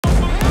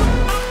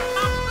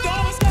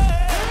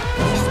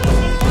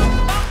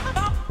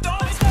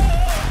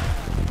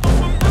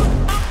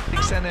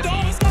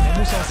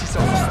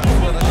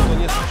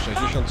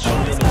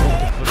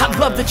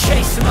love the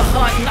chase and the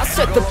hunt, and I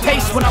set the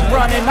pace when I'm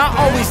running. I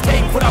always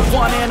take what I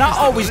want and I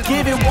always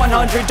give it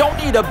 100. Don't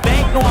need a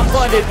bank, no I'm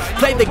funded.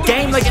 Play the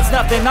game like it's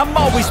nothing. I'm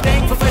always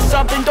thankful for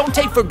something. Don't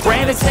take for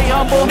granted, stay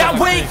humble. Now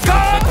wake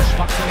up,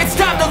 it's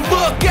time to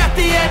look at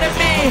the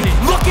enemy.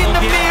 Look in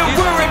the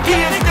mirror and he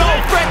is no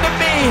friend to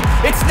me.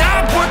 It's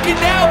not working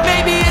out,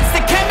 maybe it's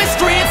the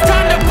chemistry. It's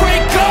time to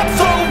break up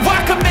so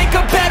I can make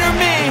a better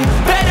me.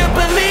 Better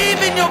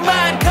believe in your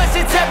mind, cause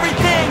it's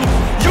everything.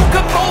 You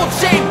can mold,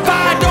 shape,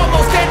 find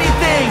almost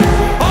anything.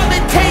 All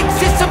it takes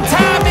is some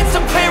time and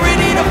some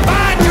clarity to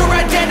find your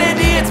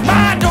identity. It's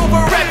mind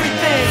over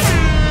everything.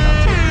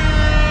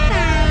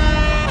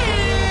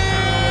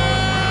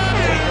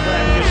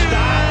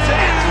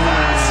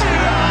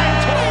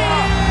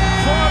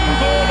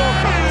 N'Golo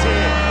Kanté.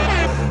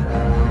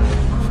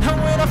 And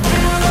when I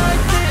feel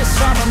like this,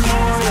 I'm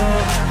immortal.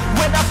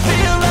 When I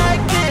feel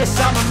like this,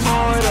 I'm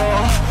immortal.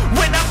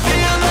 When I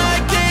feel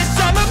like this,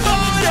 I'm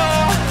immortal.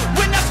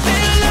 When I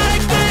feel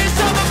like this,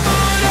 I'm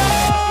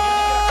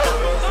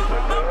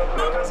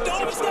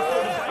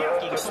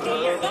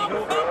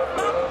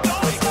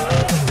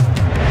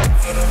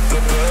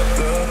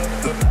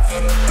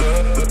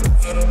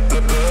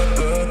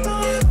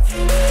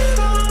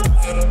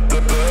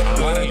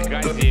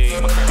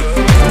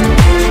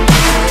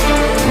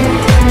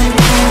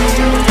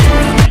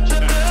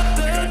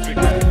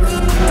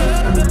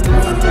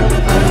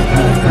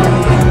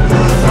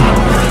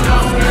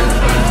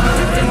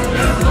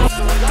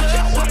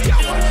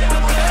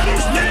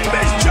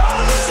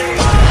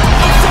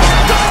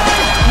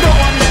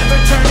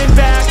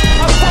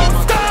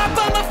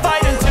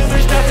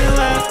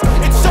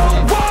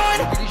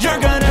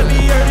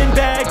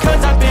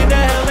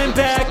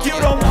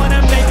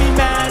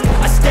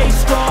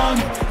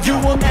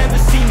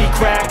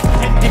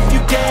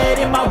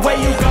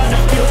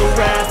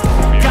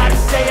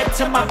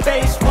to my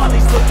face while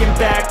he's looking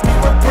back.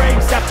 Mirror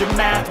breaks after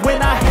math.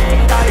 When I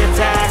hate, I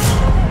attack.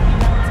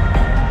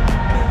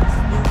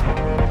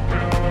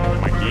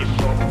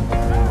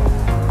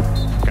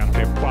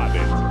 Канте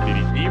падает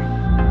перед ним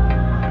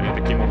и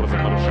таким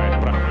образом нарушает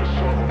правила.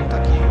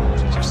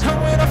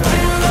 When I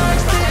feel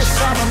like this,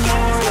 I'm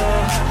immortal.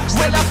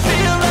 When I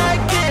feel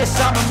like this,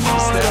 I'm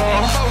immortal.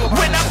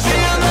 When I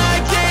feel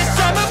like this,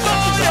 I'm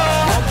immortal.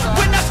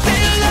 When I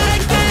feel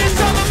like this,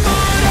 I'm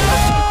immortal.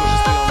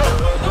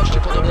 Dość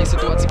podobnej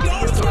sytuacji, kiedy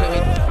jest trochę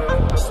mniej.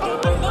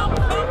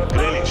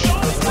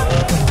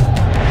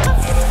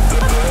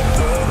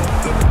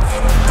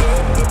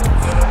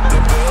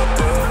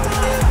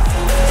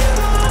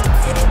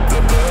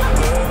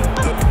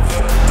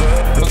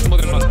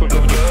 Посмотрим, насколько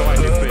у них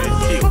хватит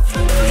сил.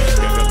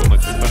 Физическая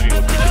готовность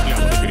остановила,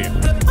 впечатляла в игре.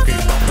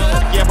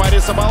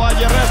 Бориса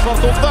Балаги,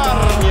 Решфорд, удар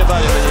не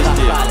дали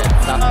нанести.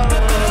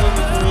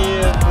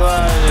 Не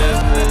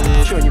дали,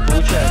 ничего не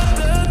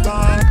получается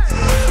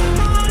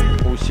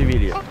у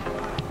Севильи.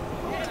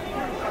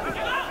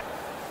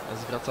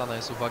 Zwracana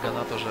jest uwaga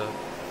na to, że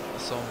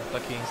są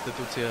takie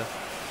instytucje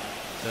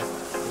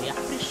jak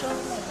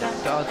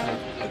teatry.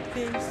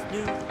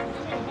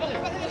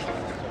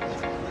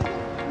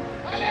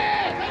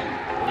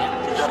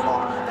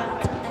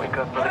 Wake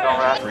up, brother, don't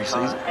rest.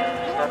 Pre-season.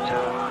 Step 2,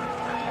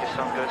 get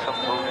some good, some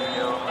food in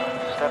you.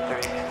 Step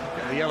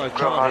 3, The yellow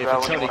grow card hard here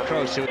out for when you Tony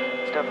wanna Kroos. be.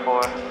 Step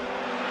 4,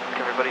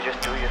 everybody just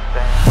do your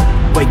thing.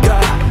 Wake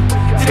up,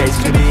 today's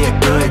gonna be a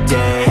good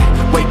day.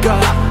 Wake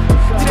up,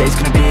 today's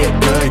gonna be a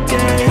good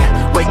day.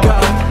 Wake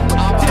up,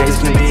 today's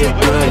gonna be a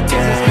good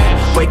day.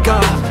 Wake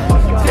up,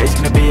 today's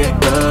gonna be a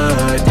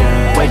good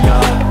day. Wake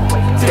up,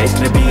 today's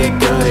gonna be a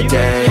good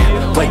day.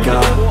 Wake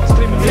up,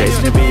 today's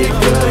gonna be a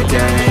good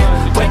day.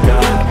 Wake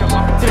up,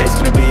 today's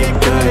gonna be a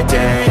good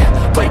day.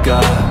 Wake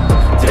up,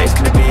 today's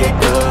gonna be a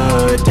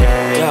good day.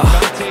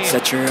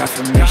 Set your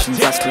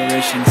affirmations,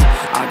 aspirations.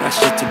 I got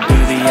shit to do,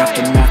 the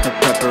aftermath of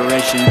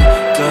preparation.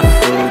 Good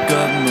food,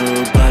 good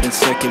mood, blood in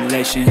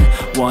circulation.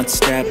 One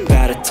step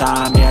at a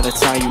time, yeah,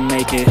 that's how you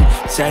make it.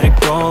 Set a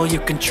goal you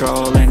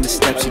control and the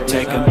steps you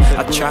take them.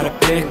 I try to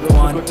pick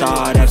one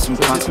thought, have some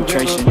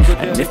concentration.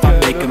 And if I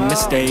make a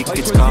mistake,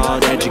 it's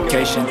called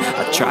education.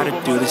 I try to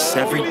do this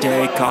every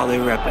day, call it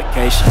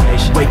replication.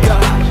 Wake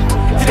up,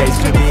 today's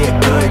gonna be a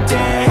good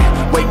day.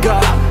 Wake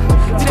up,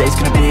 today's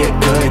gonna be a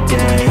good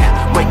day.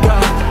 Wake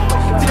up,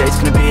 today's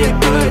gonna be a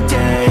good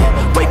day.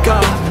 Wake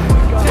up,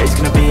 today's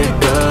gonna be a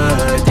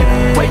good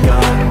day. Wake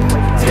up,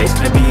 today's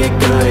gonna be a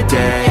good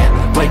day.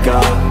 Wake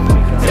up,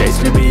 today's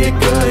gonna be a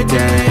good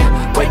day.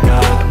 Wake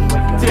up,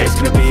 today's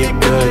gonna be a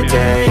good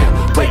day.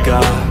 Wake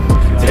up,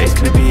 today's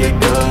gonna be a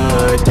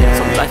good day.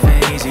 So life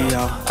ain't easy,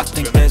 yo, I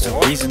think there's a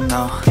reason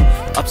though.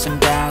 Ups and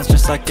downs,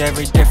 just like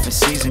every different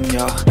season,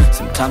 yo.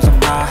 Sometimes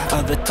I'm high,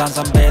 other times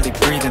I'm barely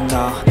breathing,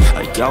 though.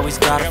 You always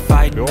gotta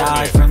fight and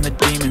hide from the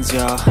demons,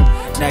 yo.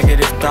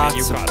 Negative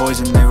thoughts are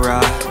poison, they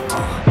rot.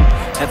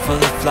 Head full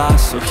of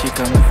flies, so here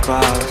come the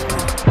clouds.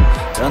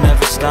 They'll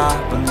never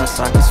stop unless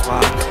I can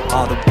swap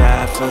all the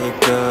bad for the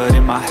good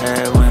in my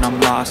head when I'm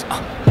lost.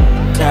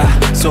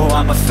 Yeah, so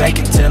I'ma fake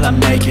it till I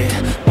make it.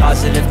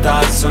 Positive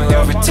thoughts, so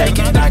you're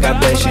taking. I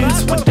got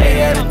patience, one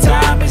day at a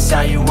time is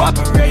how you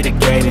operate a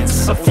cadence.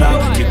 So flow,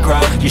 you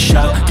grow, you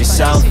show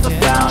yourself a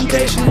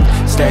foundation.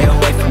 Stay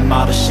away from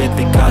all the shit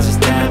that causes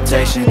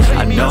temptation.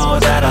 I know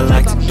that I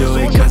like to do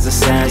it cause it's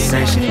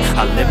sensation.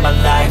 I live my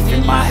life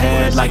in my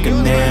head like a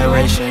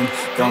narration.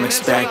 Don't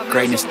expect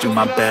greatness, do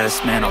my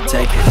best, man, I'll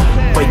take it.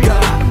 Wake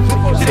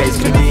up, today's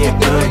gonna be a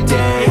good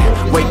day.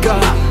 Wake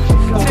up,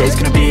 today's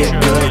gonna be a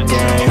good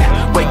day.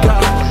 Wake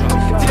up,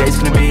 today's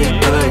gonna be a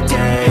good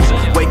day.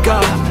 Wake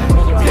up,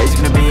 today's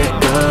gonna be a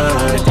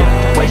good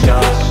day. Wake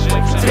up,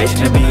 today's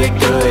gonna be a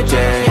good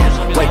day.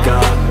 Wake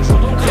up,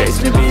 today's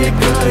gonna be a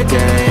good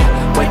day.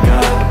 Wake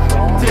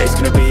up, today's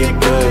gonna be a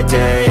good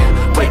day.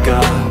 Wake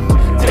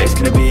up, today's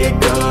gonna be a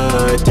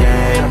good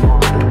day.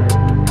 Wake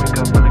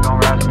up, really gon'